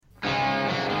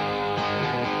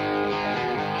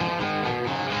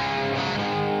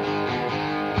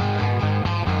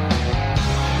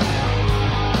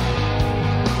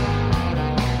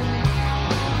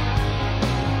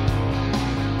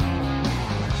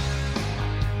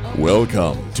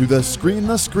Welcome to the Screen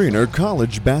the Screener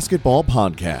College Basketball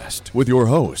Podcast with your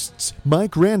hosts,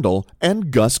 Mike Randall and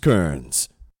Gus Kearns.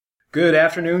 Good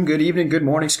afternoon, good evening, good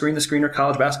morning, Screen the Screener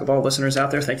College Basketball listeners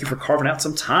out there. Thank you for carving out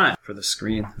some time for the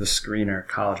Screen the Screener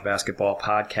College Basketball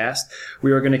Podcast.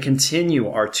 We are going to continue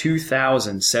our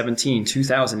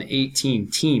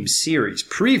 2017-2018 team series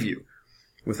preview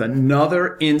with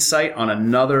another insight on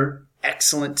another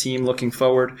excellent team looking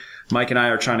forward. Mike and I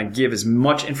are trying to give as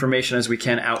much information as we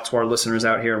can out to our listeners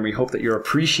out here, and we hope that you're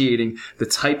appreciating the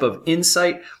type of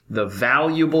insight, the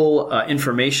valuable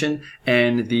information,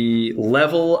 and the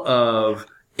level of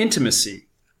intimacy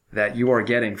that you are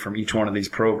getting from each one of these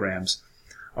programs.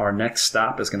 Our next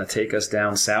stop is going to take us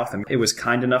down south, and it was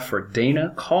kind enough for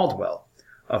Dana Caldwell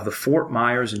of the Fort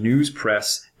Myers News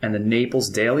Press and the Naples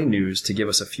Daily News to give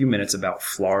us a few minutes about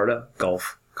Florida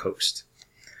Gulf Coast.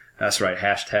 That's right,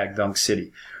 hashtag Dunk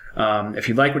City. If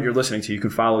you like what you're listening to, you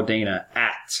can follow Dana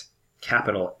at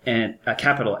capital NDN_D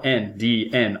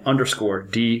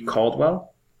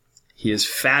Caldwell. He is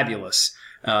fabulous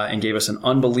and gave us an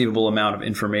unbelievable amount of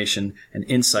information and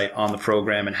insight on the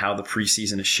program and how the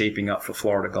preseason is shaping up for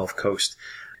Florida Gulf Coast.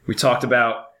 We talked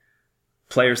about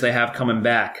players they have coming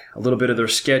back, a little bit of their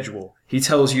schedule. He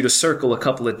tells you to circle a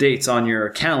couple of dates on your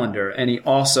calendar, and he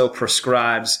also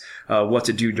prescribes what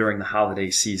to do during the holiday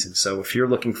season. So if you're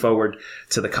looking forward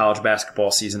to the college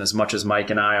basketball season as much as Mike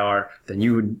and I are, then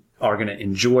you are going to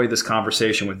enjoy this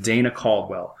conversation with Dana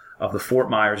Caldwell of the Fort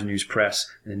Myers News Press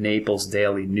and the Naples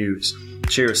Daily News.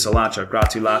 Cheers, Salancha,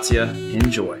 gratulatia,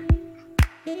 enjoy.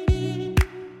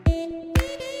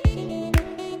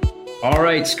 All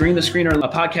right, Screen the Screener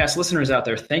podcast listeners out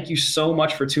there, thank you so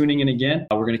much for tuning in again.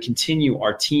 We're going to continue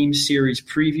our team series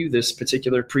preview this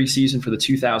particular preseason for the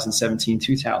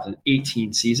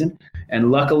 2017-2018 season. And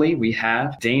luckily, we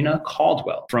have Dana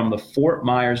Caldwell from the Fort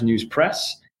Myers News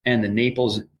Press and the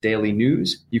Naples Daily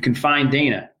News. You can find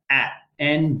Dana at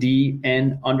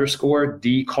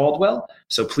NDN_D Caldwell.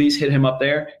 So please hit him up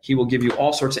there. He will give you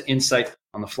all sorts of insight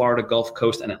on the Florida Gulf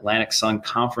Coast and Atlantic Sun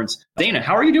Conference. Dana,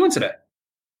 how are you doing today?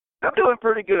 I'm doing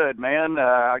pretty good, man.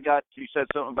 You said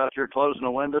something about your closing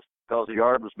the windows because the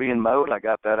yard was being mowed. I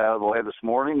got that out of the way this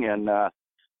morning, and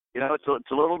it's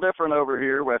a little different over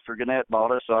here after Gannett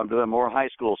bought us, so I'm doing more high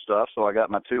school stuff. So I got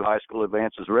my 2 high school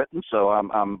advances written, so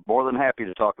I'm more than happy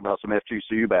to talk about some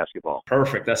FGCU basketball.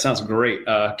 Perfect. That sounds great.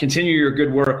 Continue your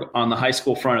good work on the high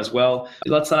school front as well.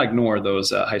 Let's not ignore those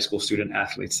high school student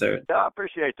athletes there. Yeah, I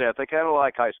appreciate that. They kind of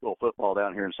like high school football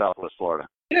down here in Southwest Florida.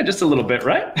 Yeah, just a little bit,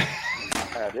 right?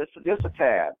 Just a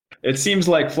tad. It seems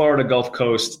like Florida Gulf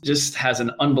Coast just has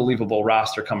an unbelievable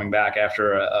roster coming back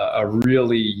after a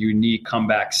really unique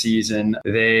comeback season.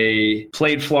 They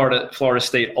played Florida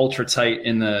State ultra tight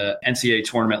in the NCAA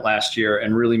tournament last year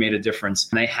and really made a difference.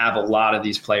 And they have a lot of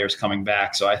these players coming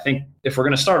back. So I think if we're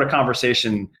going to start a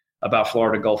conversation about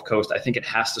Florida Gulf Coast, I think it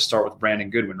has to start with Brandon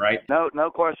Goodwin, right? No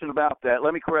question about that.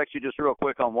 Let me correct you just real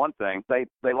quick on one thing. They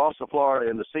lost to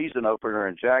Florida in the season opener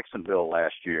in Jacksonville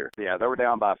last year. Yeah, they were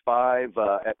down by 5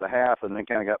 at the half and then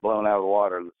kind of got blown out of the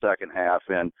water in the second half.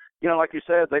 And, like you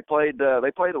said, they played a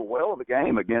well of a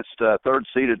game against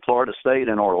third-seeded Florida State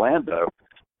in Orlando.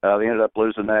 They ended up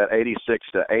losing that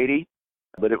 86-80.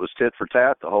 But it was tit for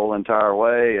tat the whole entire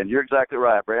way. And you're exactly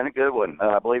right, Brandon Goodwin.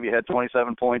 I believe he had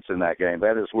 27 points in that game.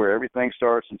 That is where everything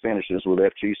starts and finishes with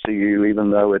FGCU, even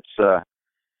though it's,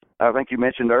 I think you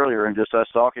mentioned earlier in just us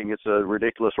talking, it's a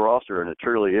ridiculous roster, and it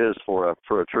truly is for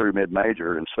a true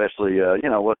mid-major, and especially,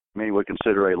 what many would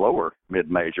consider a lower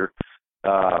mid-major.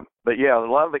 But, yeah, a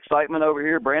lot of excitement over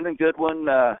here. Brandon Goodwin,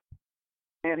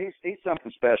 man, he's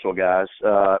something special, guys,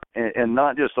 and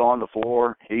not just on the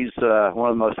floor. He's one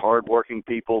of the most hardworking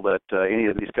people that any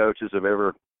of these coaches have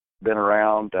ever been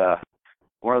around.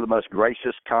 One of the most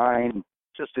gracious, kind,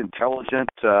 just intelligent,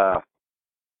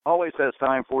 always has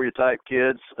time for you type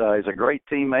kids. He's a great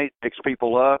teammate, picks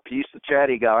people up. He's the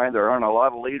chatty guy. There aren't a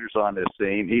lot of leaders on this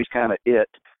team. He's kind of it.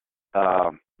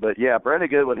 But, yeah, Brandon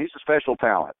Goodwin, he's a special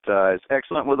talent. He's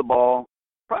excellent with the ball,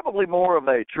 probably more of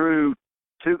a true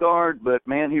two-guard, but,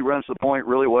 man, he runs the point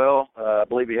really well. I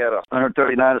believe he had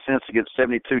 139 assists against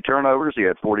 72 turnovers. He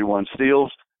had 41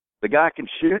 steals. The guy can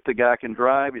shoot. The guy can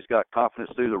drive. He's got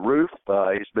confidence through the roof.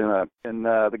 He's been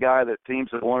the guy that teams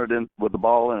have wanted him with the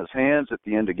ball in his hands at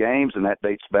the end of games, and that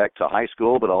dates back to high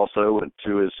school, but also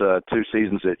to his 2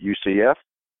 seasons at UCF.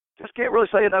 Just can't really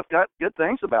say enough good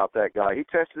things about that guy. He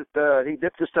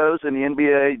dipped his toes in the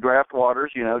NBA draft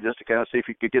waters, just to kind of see if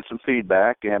he could get some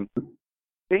feedback, and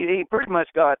he pretty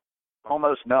much got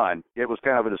almost none. It was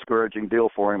kind of a discouraging deal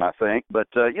for him, I think. But,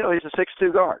 he's a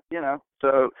 6'2" guard,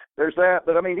 So there's that.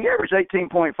 But, I mean, he averaged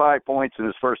 18.5 points in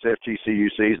his first FGCU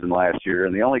season last year,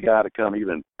 and the only guy to come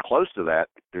even close to that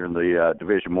during the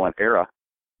Division I era,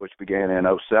 which began in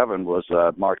 2007, was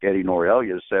Marquette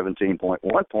Norelia's 17.1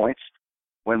 points,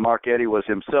 when Marquette was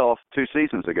himself 2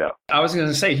 seasons ago. I was going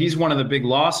to say, he's one of the big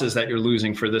losses that you're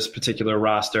losing for this particular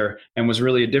roster and was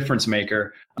really a difference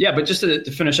maker. Yeah, but just to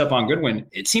finish up on Goodwin,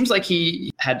 it seems like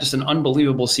he had just an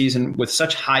unbelievable season with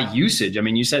such high usage. I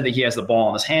mean, you said that he has the ball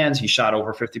in his hands. He shot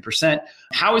over 50%.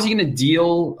 How is he going to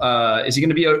deal? Is he going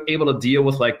to be able to deal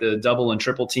with like the double and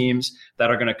triple teams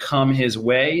that are going to come his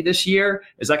way this year?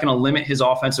 Is that going to limit his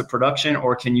offensive production,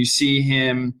 or can you see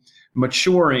him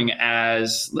maturing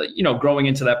as, growing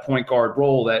into that point guard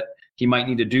role that he might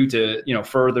need to do to,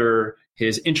 further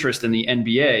his interest in the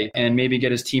NBA and maybe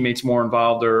get his teammates more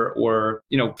involved or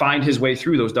find his way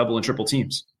through those double and triple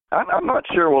teams? I'm not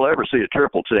sure we'll ever see a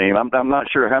triple team. I'm not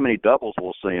sure how many doubles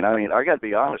we'll see. I mean, I got to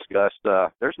be honest, Gus,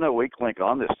 there's no weak link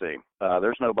on this team.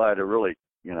 There's nobody to really,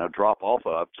 drop off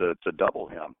of to double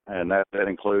him. And that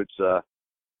includes,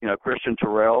 Christian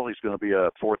Terrell. He's going to be a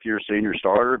fourth-year senior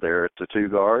starter there at the 2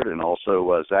 guard, and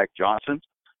also Zach Johnson,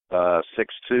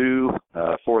 6'2",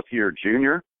 fourth-year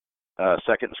junior,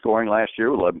 second in scoring last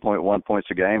year with 11.1 points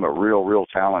a game, a real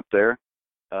talent there.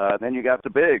 Then you got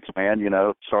the bigs, man,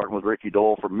 starting with Ricky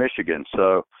Dole from Michigan.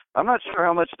 So I'm not sure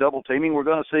how much double teaming we're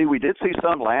going to see. We did see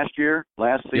some last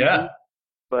season. Yeah.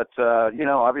 But,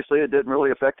 obviously it didn't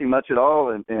really affect him much at all,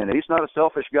 and he's not a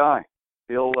selfish guy.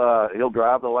 He'll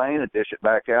drive the lane and dish it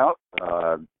back out.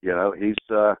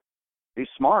 He's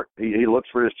smart. He looks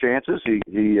for his chances.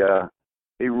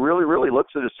 He really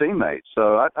looks at his teammates.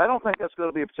 So I don't think that's going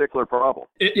to be a particular problem.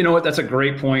 You know what? That's a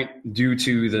great point due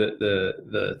to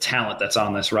the talent that's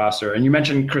on this roster. And you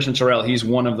mentioned Christian Terrell. He's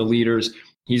one of the leaders.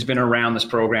 He's been around this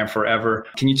program forever.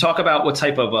 Can you talk about what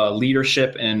type of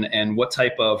leadership and what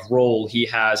type of role he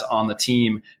has on the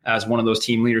team as one of those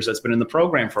team leaders that's been in the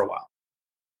program for a while?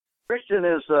 Christian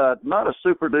is not a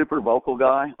super-duper vocal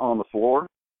guy on the floor.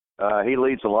 He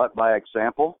leads a lot by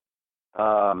example.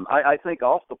 I think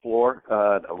off the floor,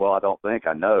 I don't think,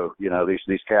 I know,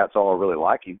 these cats all really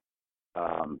like him.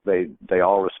 They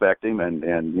all respect him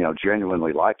and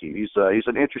genuinely like him. He's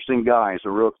an interesting guy. He's a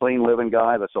real clean living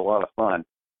guy. That's a lot of fun.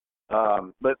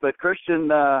 But Christian,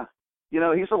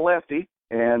 he's a lefty,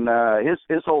 and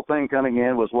his whole thing coming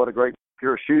in was what a great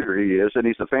pure shooter he is, and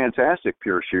he's a fantastic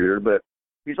pure shooter, but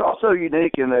he's also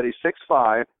unique in that he's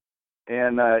 6'5",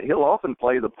 and he'll often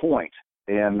play the point.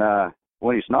 And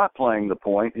when he's not playing the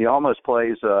point, he almost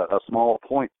plays a small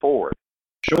point forward.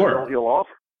 Sure. You'll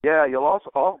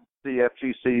also the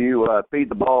FGCU feed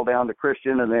the ball down to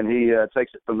Christian, and then he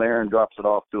takes it from there and drops it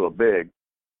off to a big.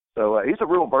 So he's a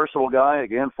real versatile guy,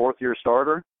 again, fourth-year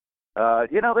starter.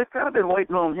 They've kind of been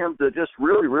waiting on him to just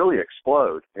really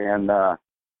explode. And, I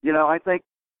think,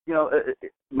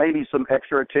 maybe some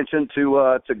extra attention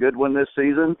to Goodwin this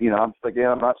season. I'm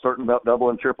not certain about double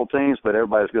and triple teams, but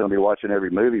everybody's going to be watching every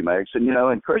move he makes. And,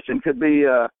 and Christian could be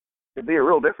a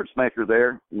real difference maker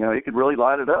there. He could really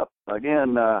light it up.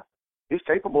 Again, he's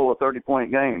capable of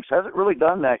 30-point games. Hasn't really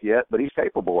done that yet, but he's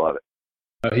capable of it.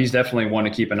 He's definitely one to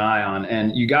keep an eye on.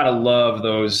 And you got to love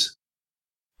those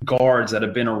guards that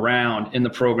have been around in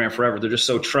the program forever. They're just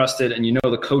so trusted, and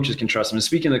the coaches can trust them. And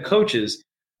speaking of the coaches,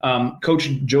 Coach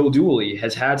Joe Dooley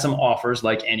has had some offers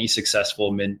like any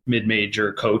successful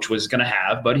mid-major coach was going to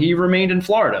have, but he remained in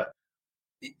Florida.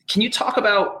 Can you talk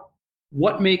about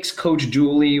what makes Coach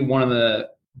Dooley one of the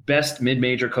best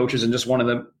mid-major coaches and just one of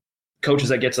the coaches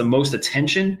that gets the most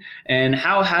attention? And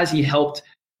how has he helped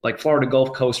Florida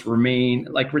Gulf Coast retain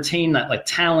that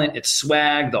talent, its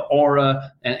swag, the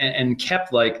aura, and kept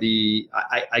the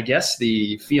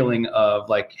feeling of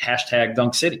hashtag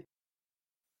Dunk City?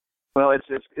 Well, it's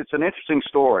an interesting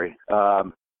story.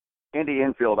 Andy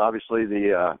Enfield, obviously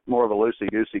the more of a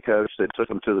loosey-goosey coach that took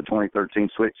him to the 2013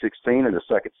 Sweet 16 in his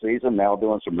second season, now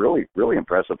doing some really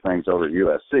impressive things over at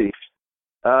USC.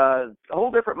 A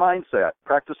whole different mindset.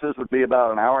 Practices would be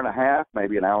about an hour and a half,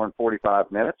 maybe an hour and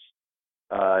 45 minutes.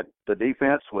 The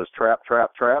defense was trap,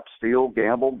 steal,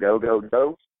 gamble, go.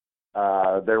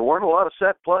 There weren't a lot of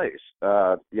set plays.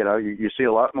 You see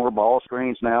a lot more ball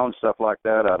screens now and stuff like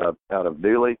that out of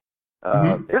Dooley.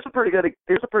 Here's a pretty good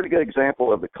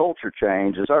example of the culture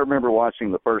change. As I remember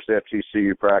watching the first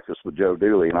FGCU practice with Joe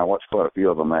Dooley, and I watched quite a few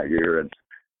of them that year. And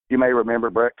you may remember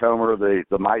Brett Comer,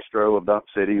 the maestro of Dunk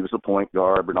City. He was the point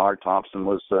guard. Bernard Thompson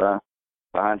was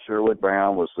behind Sherwood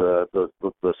Brown, was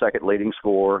the second leading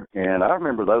scorer. And I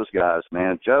remember those guys,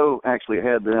 man. Joe actually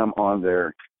had them on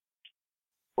their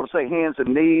want to say hands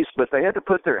and knees, but they had to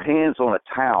put their hands on a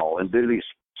towel and do these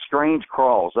strange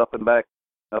crawls up and back,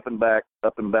 up and back,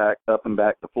 up and back, up and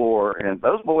back the floor. And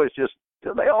those boys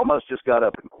they almost just got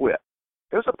up and quit.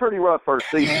 It was a pretty rough first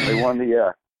season. They won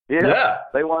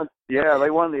they won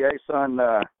the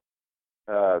ASUN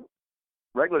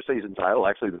regular season title.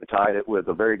 Actually, they tied it with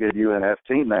a very good UNF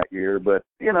team that year. But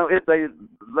they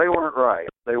weren't right.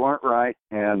 They weren't right,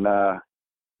 and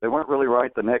they weren't really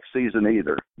right the next season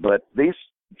either. But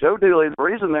Joe Dooley, the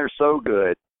reason they're so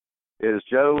good is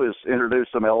Joe has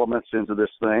introduced some elements into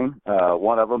this thing.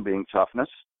 One of them being toughness.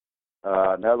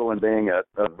 Another one being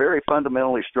a very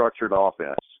fundamentally structured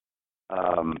offense.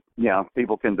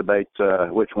 People can debate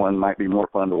which one might be more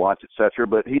fun to watch, etc.,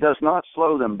 but he does not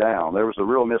slow them down. There was a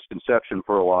real misconception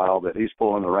for a while that he's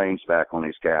pulling the reins back on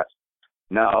these cats.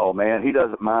 No, man, he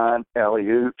doesn't mind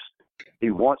alley-oops. He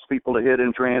wants people to hit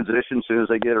in transition as soon as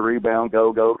they get a rebound,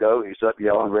 go, go, go. He's up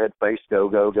yelling red-faced, go,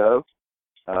 go, go.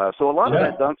 So a lot of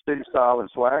that Dunk City style and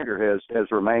swagger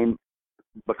has remained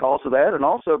because of that, and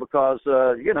also because,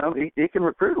 he can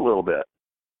recruit a little bit.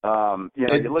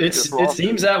 It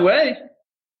seems that way.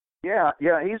 Yeah,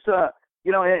 he's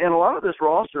and a lot of this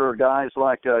roster are guys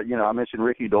like I mentioned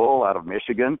Ricky Doyle out of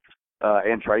Michigan,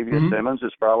 and Travius Simmons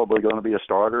is probably going to be a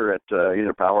starter at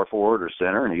either power forward or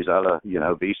center, and he's out of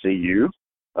VCU.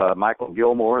 Michael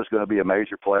Gilmore is going to be a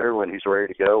major player when he's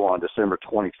ready to go on December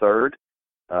 23rd,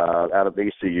 out of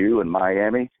VCU in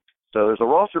Miami. So there's a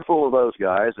roster full of those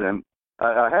guys, and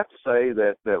I have to say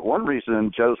that one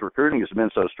reason Joe's recruiting has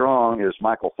been so strong is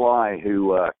Michael Fly,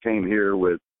 who came here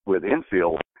with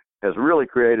Infield, has really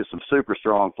created some super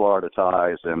strong Florida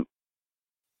ties. And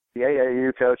the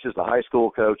AAU coaches, the high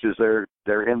school coaches,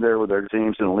 they're in there with their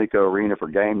teams in Alico Arena for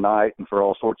game night and for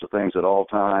all sorts of things at all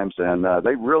times. And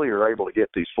they really are able to get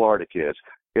these Florida kids.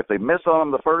 If they miss on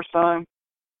them the first time,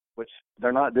 which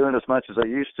they're not doing as much as they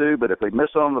used to, but if they miss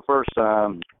on them the first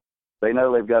time, they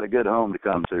know they've got a good home to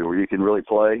come to where you can really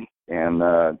play. And,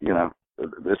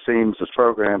 this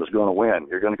program is going to win.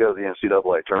 You're going to go to the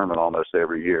NCAA tournament almost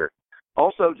every year.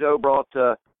 Also, Joe brought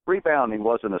rebounding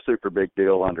wasn't a super big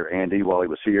deal under Andy while he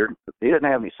was here. He didn't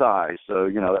have any size, so,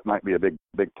 that might be a big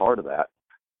part of that.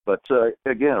 But,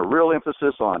 again, a real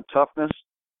emphasis on toughness,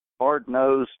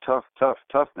 hard-nosed,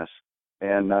 toughness,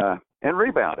 and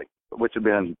rebounding, which have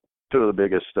been two of the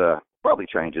biggest probably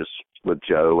changes with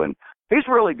Joe. And he's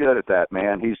really good at that,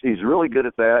 man. He's really good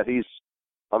at that. He's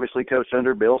obviously coached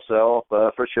under Bill Self,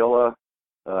 Fraschilla,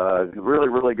 really,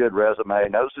 really good resume,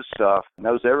 knows his stuff,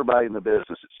 knows everybody in the business,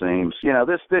 it seems.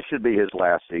 This should be his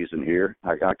last season here.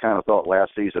 I kind of thought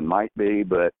last season might be,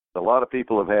 but a lot of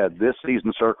people have had this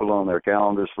season circled on their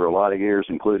calendars for a lot of years,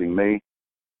 including me,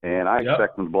 and I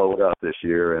expect them to blow it up this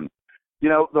year. And,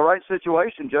 the right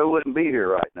situation, Joe wouldn't be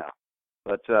here right now.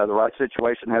 But the right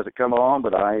situation hasn't come along,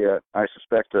 but I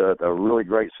suspect a really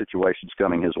great situation's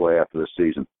coming his way after this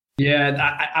season.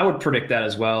 Yeah, I would predict that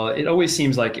as well. It always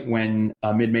seems like when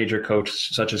a mid-major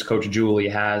coach such as Coach Dooley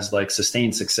has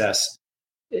sustained success,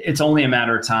 it's only a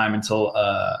matter of time until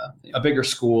a bigger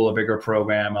school, a bigger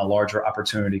program, a larger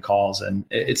opportunity calls. And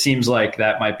it seems like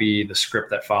that might be the script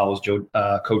that follows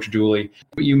Coach Dooley.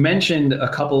 You mentioned a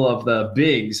couple of the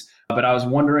bigs, but I was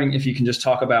wondering if you can just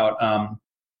talk about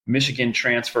Michigan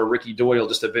transfer Ricky Doyle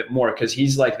just a bit more, because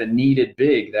he's like the needed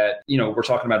big that, we're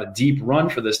talking about a deep run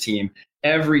for this team.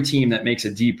 Every team that makes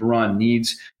a deep run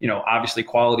needs, obviously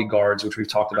quality guards, which we've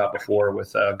talked about before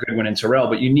with Goodwin and Terrell,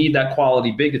 but you need that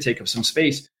quality big to take up some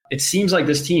space. It seems like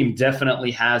this team definitely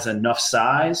has enough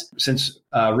size since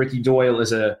Ricky Doyle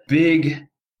is a big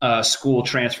school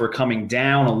transfer coming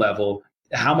down a level.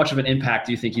 How much of an impact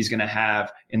do you think he's going to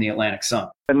have in the Atlantic Sun?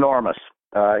 Enormous.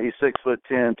 He's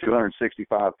 6'10",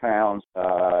 265 pounds.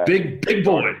 Big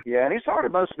boy. Yeah, and he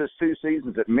started most of his 2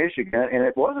 seasons at Michigan, and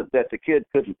it wasn't that the kid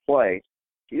couldn't play.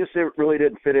 He just really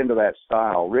didn't fit into that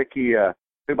style. Ricky,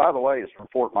 who by the way is from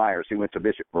Fort Myers, he went to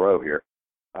Bishop Moreau here.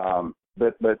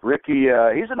 But Ricky,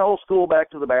 he's an old school back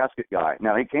to the basket guy.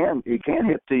 Now he can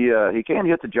hit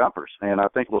the jumpers, and I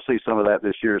think we'll see some of that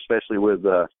this year, especially with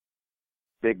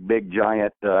big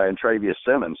giant and Travius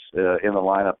Simmons in the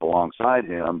lineup alongside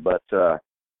him. But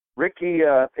Ricky,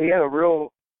 he had a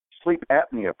real sleep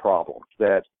apnea problem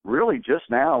that really just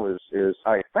now is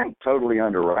I think totally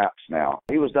under wraps now.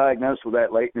 He was diagnosed with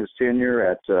that late in his tenure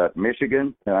at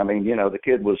Michigan. And I mean, the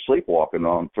kid was sleepwalking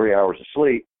on 3 hours of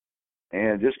sleep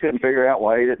and just couldn't figure out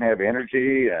why he didn't have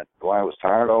energy and why he was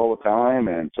tired all the time.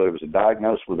 And so he was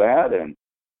diagnosed with that, and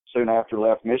soon after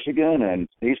left Michigan, and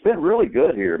he's been really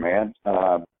good here, man.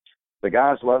 The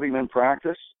guys love him in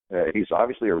practice. He's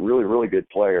obviously a really, really good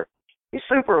player. He's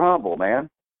super humble, man.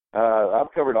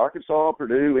 I've covered Arkansas,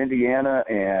 Purdue, Indiana,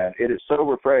 and it is so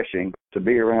refreshing to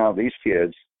be around these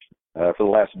kids for the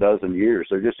last dozen years.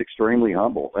 They're just extremely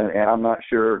humble, and I'm not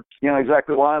sure,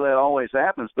 exactly why that always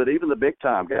happens, but even the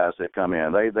big-time guys that come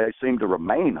in, they seem to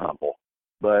remain humble.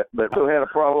 But who had a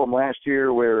problem last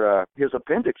year where his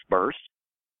appendix burst,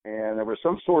 and there was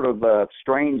some sort of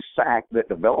strange sac that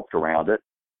developed around it,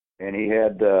 and he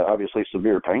had obviously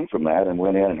severe pain from that and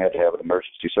went in and had to have an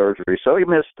emergency surgery. So he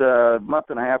missed a month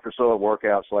and a half or so of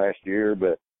workouts last year,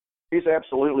 but he's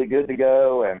absolutely good to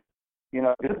go. And,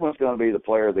 Goodwin's going to be the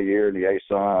player of the year in the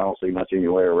ASUN. I don't see much any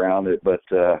way around it. But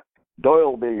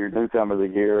Doyle will be your newcomer of the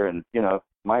year and,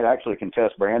 might actually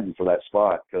contest Brandon for that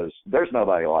spot because there's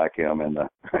nobody like him in the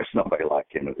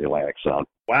Atlantic Sun.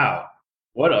 Wow.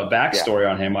 What a backstory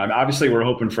on him. Obviously, we're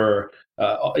hoping for,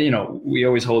 we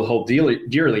always hold hope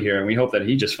dearly here, and we hope that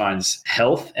he just finds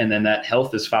health, and then that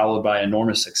health is followed by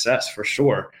enormous success for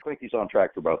sure. I think he's on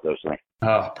track for both those things.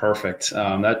 Oh, perfect.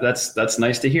 That's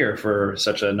nice to hear for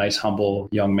such a nice, humble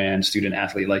young man, student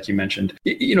athlete like you mentioned.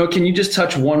 Can you just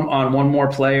touch on one more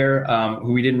player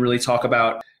who we didn't really talk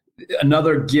about?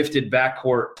 Another gifted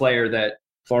backcourt player that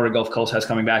Florida Gulf Coast has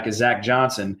coming back is Zach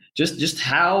Johnson. Just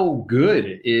how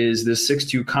good is this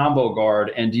 6'2" combo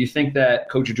guard? And do you think that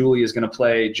Coach Julie is going to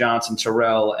play Johnson,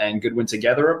 Terrell, and Goodwin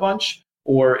together a bunch?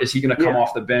 Or is he going to come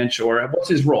off the bench? Or what's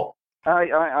his role?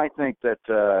 I think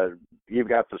that you've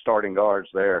got the starting guards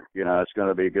there. It's going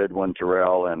to be Goodwin,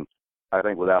 Terrell, and I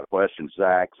think without question,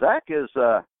 Zach. Zach's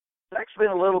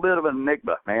been a little bit of an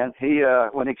enigma, man. He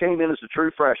when he came in as a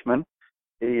true freshman,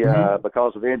 he,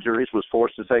 because of injuries, was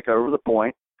forced to take over the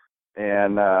point.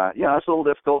 And, it's a little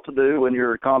difficult to do when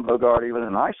you're a combo guard even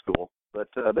in high school. But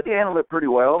he handled it pretty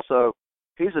well. So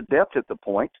he's adept at the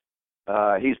point.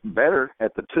 He's better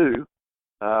at the two.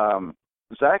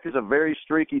 Zach is a very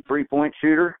streaky three-point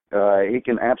shooter. He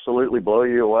can absolutely blow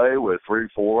you away with 3 or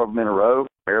 4 of them in a row.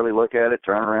 Barely look at it,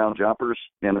 turn around jumpers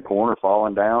in the corner,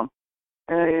 falling down.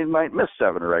 And he might miss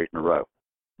 7 or 8 in a row.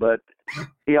 But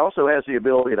he also has the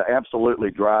ability to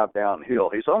absolutely drive downhill.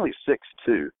 He's only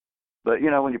 6'2". But,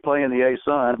 when you play in the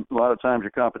ASUN, a lot of times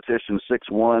your competition's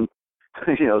 6'1",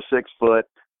 6 foot.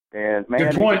 And,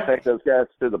 man, he can take those guys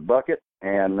to the bucket.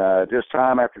 And just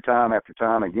time after time after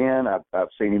time again, I've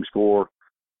seen him score,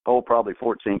 probably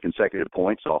 14 consecutive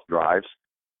points off drives.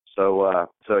 So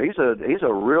he's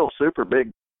a real super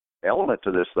big element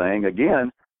to this thing.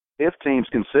 Again, if teams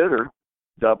consider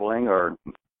doubling or –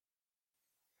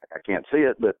 I can't see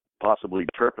it, but possibly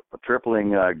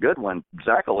tripling Goodwin.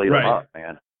 Zach will lead him up,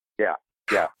 man. Yeah.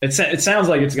 It sounds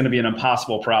like it's going to be an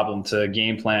impossible problem to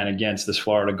game plan against this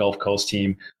Florida Gulf Coast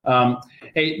team.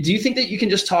 Hey, do you think that you can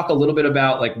just talk a little bit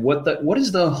about like what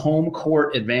is the home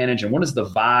court advantage and what is the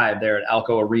vibe there at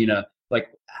Alco Arena? Like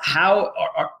how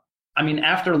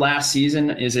after last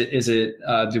season, is it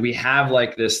do we have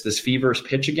like this feverish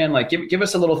pitch again? Like give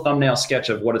us a little thumbnail sketch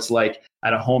of what it's like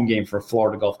at a home game for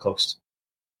Florida Gulf Coast.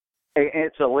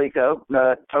 It's Alico.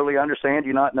 Totally understand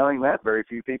you not knowing that. Very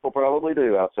few people probably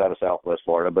do outside of Southwest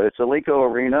Florida. But it's Alico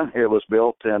Arena. It was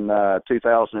built in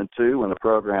 2002 when the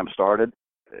program started.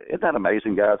 Isn't that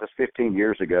amazing, guys? That's 15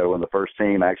 years ago when the first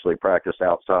team actually practiced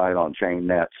outside on chain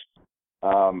nets.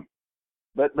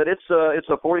 But it's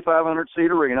a 4,500 seat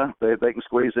arena. They can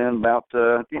squeeze in about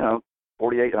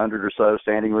 4,800 or so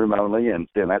standing room only, and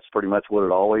that's pretty much what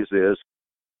it always is.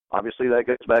 Obviously, that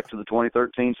goes back to the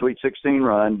 2013 Sweet 16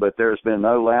 run, but there's been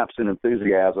no lapse in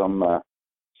enthusiasm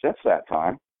since that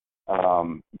time.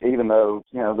 Even though,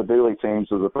 the Dooley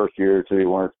teams of the first year or two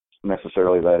weren't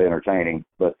necessarily that entertaining,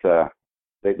 but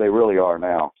they really are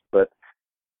now. But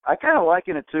I kind of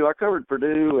liken it to, I covered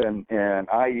Purdue and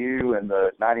IU in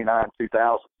the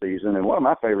 99-2000 season, and one of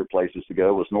my favorite places to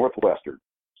go was Northwestern.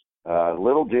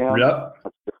 Little gym,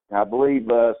 I believe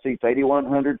seats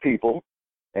 8,100 people.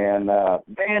 And,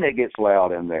 man, it gets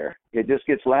loud in there. It just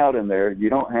gets loud in there. You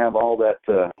don't have all that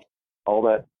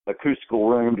acoustical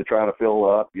room to try to fill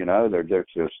up, they're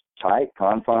just tight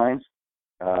confines.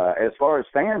 As far as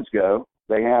fans go,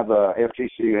 they have,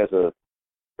 FGCU has a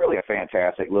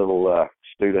fantastic little,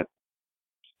 student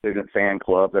fan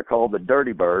club. They're called the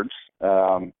Dirty Birds.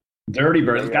 Dirty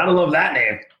Birds. Gotta love that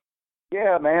name.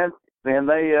 Yeah, man. And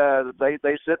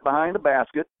they sit behind the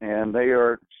basket, and they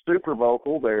are super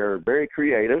vocal. They're very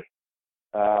creative.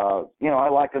 I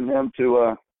liken them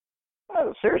to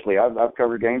seriously. I've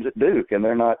covered games at Duke, and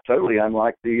they're not totally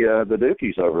unlike the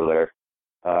Dukies over there.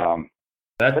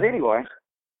 But anyway,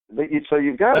 so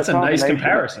you've got that's a nice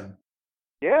comparison.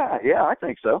 Yeah, I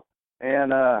think so.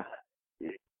 And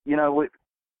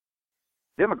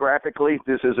demographically,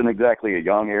 this isn't exactly a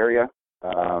young area.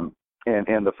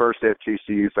 And the first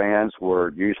FGCU fans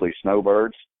were usually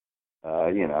snowbirds.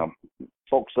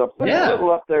 Folks a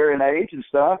little up there in age and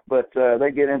stuff, but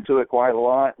they get into it quite a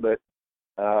lot. But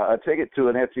a ticket to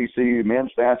an FGCU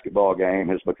men's basketball game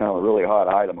has become a really hot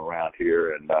item around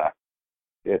here, and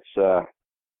it's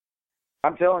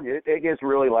I'm telling you, it gets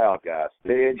really loud, guys.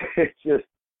 It's just,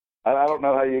 I don't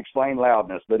know how you explain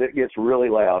loudness, but it gets really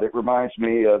loud. It reminds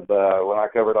me of when I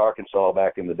covered Arkansas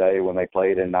back in the day when they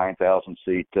played in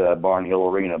 9,000-seat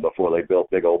Barnhill Arena before they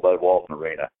built big old Bud Walton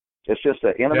Arena. It's just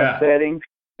an intimate setting,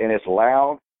 and it's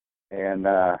loud, and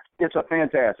it's a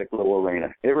fantastic little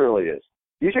arena. It really is.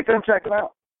 You should come check it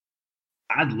out.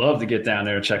 I'd love to get down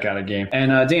there and check out a game.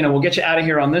 And Dana, we'll get you out of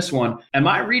here on this one. Am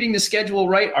I reading the schedule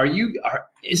right?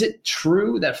 Is it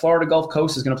true that Florida Gulf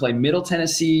Coast is going to play Middle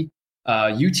Tennessee,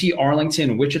 UT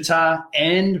Arlington, Wichita,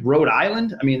 and Rhode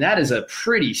Island? I mean, that is a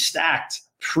pretty stacked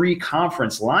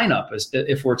pre-conference lineup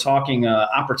if we're talking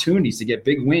opportunities to get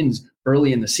big wins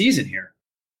early in the season here.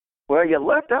 Well, you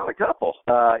left out a couple.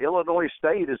 Illinois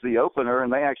State is the opener,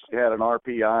 and they actually had an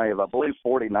RPI of, I believe,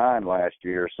 49 last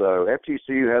year. So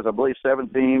FGCU has, I believe, 7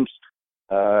 teams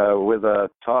with a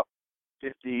top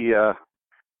 50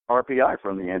 RPI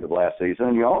from the end of last season.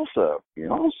 And you also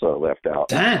left out.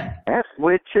 Damn. That's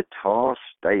Wichita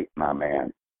State, my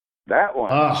man. That one.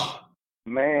 Oh.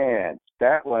 Man,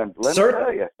 that one. Let me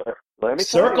tell you.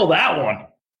 Circle that one.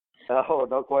 Oh,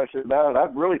 no question about it. I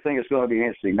really think it's going to be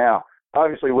interesting. Now,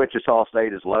 obviously, Wichita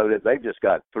State is loaded. They've just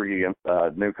got 3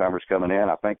 newcomers coming in.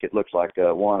 I think it looks like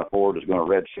one of Ford is going to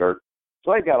redshirt.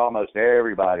 So they've got almost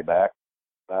everybody back.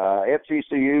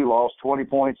 FGCU lost 20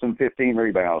 points and 15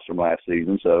 rebounds from last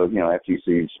season. So,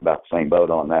 FGCU's about the same boat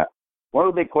on that. One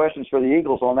of the big questions for the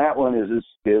Eagles on that one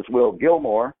is Will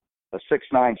Gilmore, a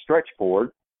 6'9" stretch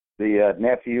forward, the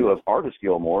nephew of Artis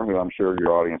Gilmore, who I'm sure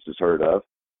your audience has heard of,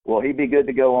 will he be good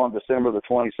to go on December the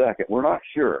 22nd? We're not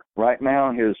sure. Right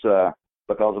now,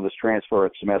 because of his transfer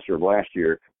at semester of last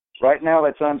year, right now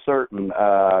that's uncertain.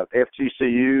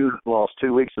 FGCU lost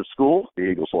 2 weeks of school. The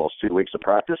Eagles lost 2 weeks of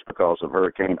practice because of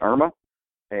Hurricane Irma.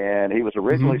 And he was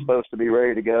originally supposed to be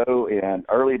ready to go in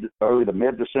early to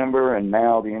mid-December, and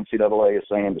now the NCAA is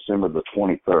saying December the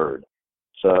 23rd.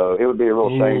 So it would be a real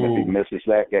shame if he misses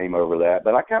that game over that.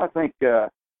 But I kind of think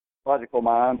logical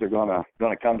minds are going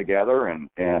to come together, and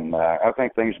I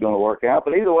think things are going to work out.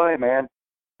 But either way, man,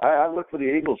 I look for the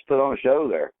Eagles to put on a show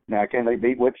there. Now, can they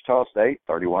beat Wichita State,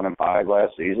 31-5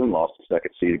 last season, lost the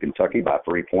second seed to Kentucky by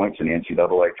 3 points in the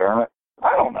NCAA tournament?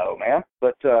 I don't know, man,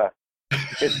 but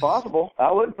it's possible.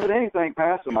 I wouldn't put anything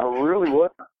past them. I really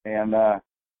wouldn't. And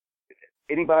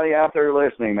anybody out there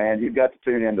listening, man, you've got to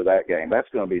tune into that game. That's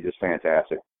going to be just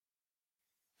fantastic.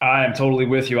 I am totally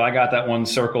with you. I got that one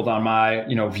circled on my,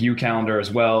 view calendar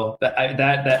as well.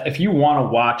 That if you want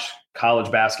to watch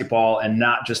college basketball and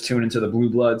not just tune into the Blue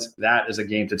Bloods, that is a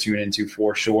game to tune into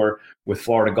for sure, with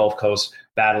Florida Gulf Coast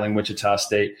battling Wichita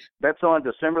State. That's on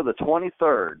December the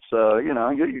 23rd. So,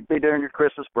 you'd be during your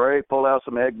Christmas break, pull out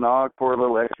some eggnog, pour a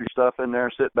little extra stuff in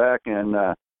there, sit back,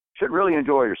 and should really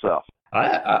enjoy yourself.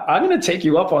 I'm going to take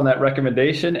you up on that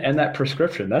recommendation and that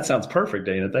prescription. That sounds perfect,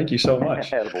 Dana. Thank you so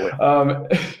much.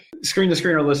 Screen to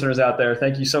Screener listeners out there,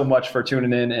 thank you so much for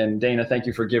tuning in. And Dana, thank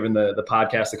you for giving the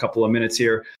podcast a couple of minutes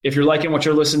here. If you're liking what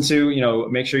you're listening to,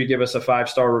 make sure you give us a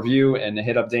 5-star review and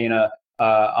hit up Dana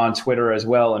on Twitter as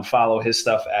well, and follow his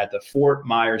stuff at the Fort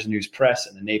Myers News Press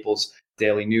and the Naples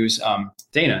Daily News.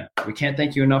 Dana, we can't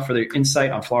thank you enough for the insight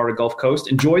on Florida Gulf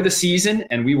Coast. Enjoy the season,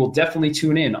 and we will definitely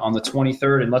tune in on the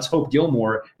 23rd, and let's hope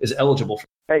Gilmore is eligible.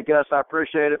 Hey, Gus, I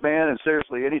appreciate it, man, and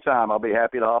seriously, anytime I'll be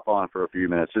happy to hop on for a few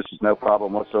minutes. This is no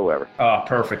problem whatsoever.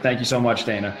 Perfect. Thank you so much,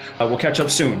 Dana. We'll catch up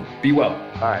soon. Be well.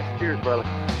 All right. Cheers, brother.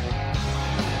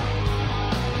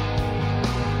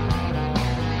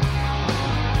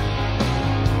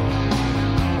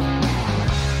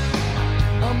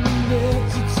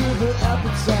 The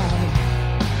appetite.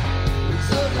 We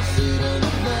took a seat in the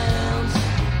van.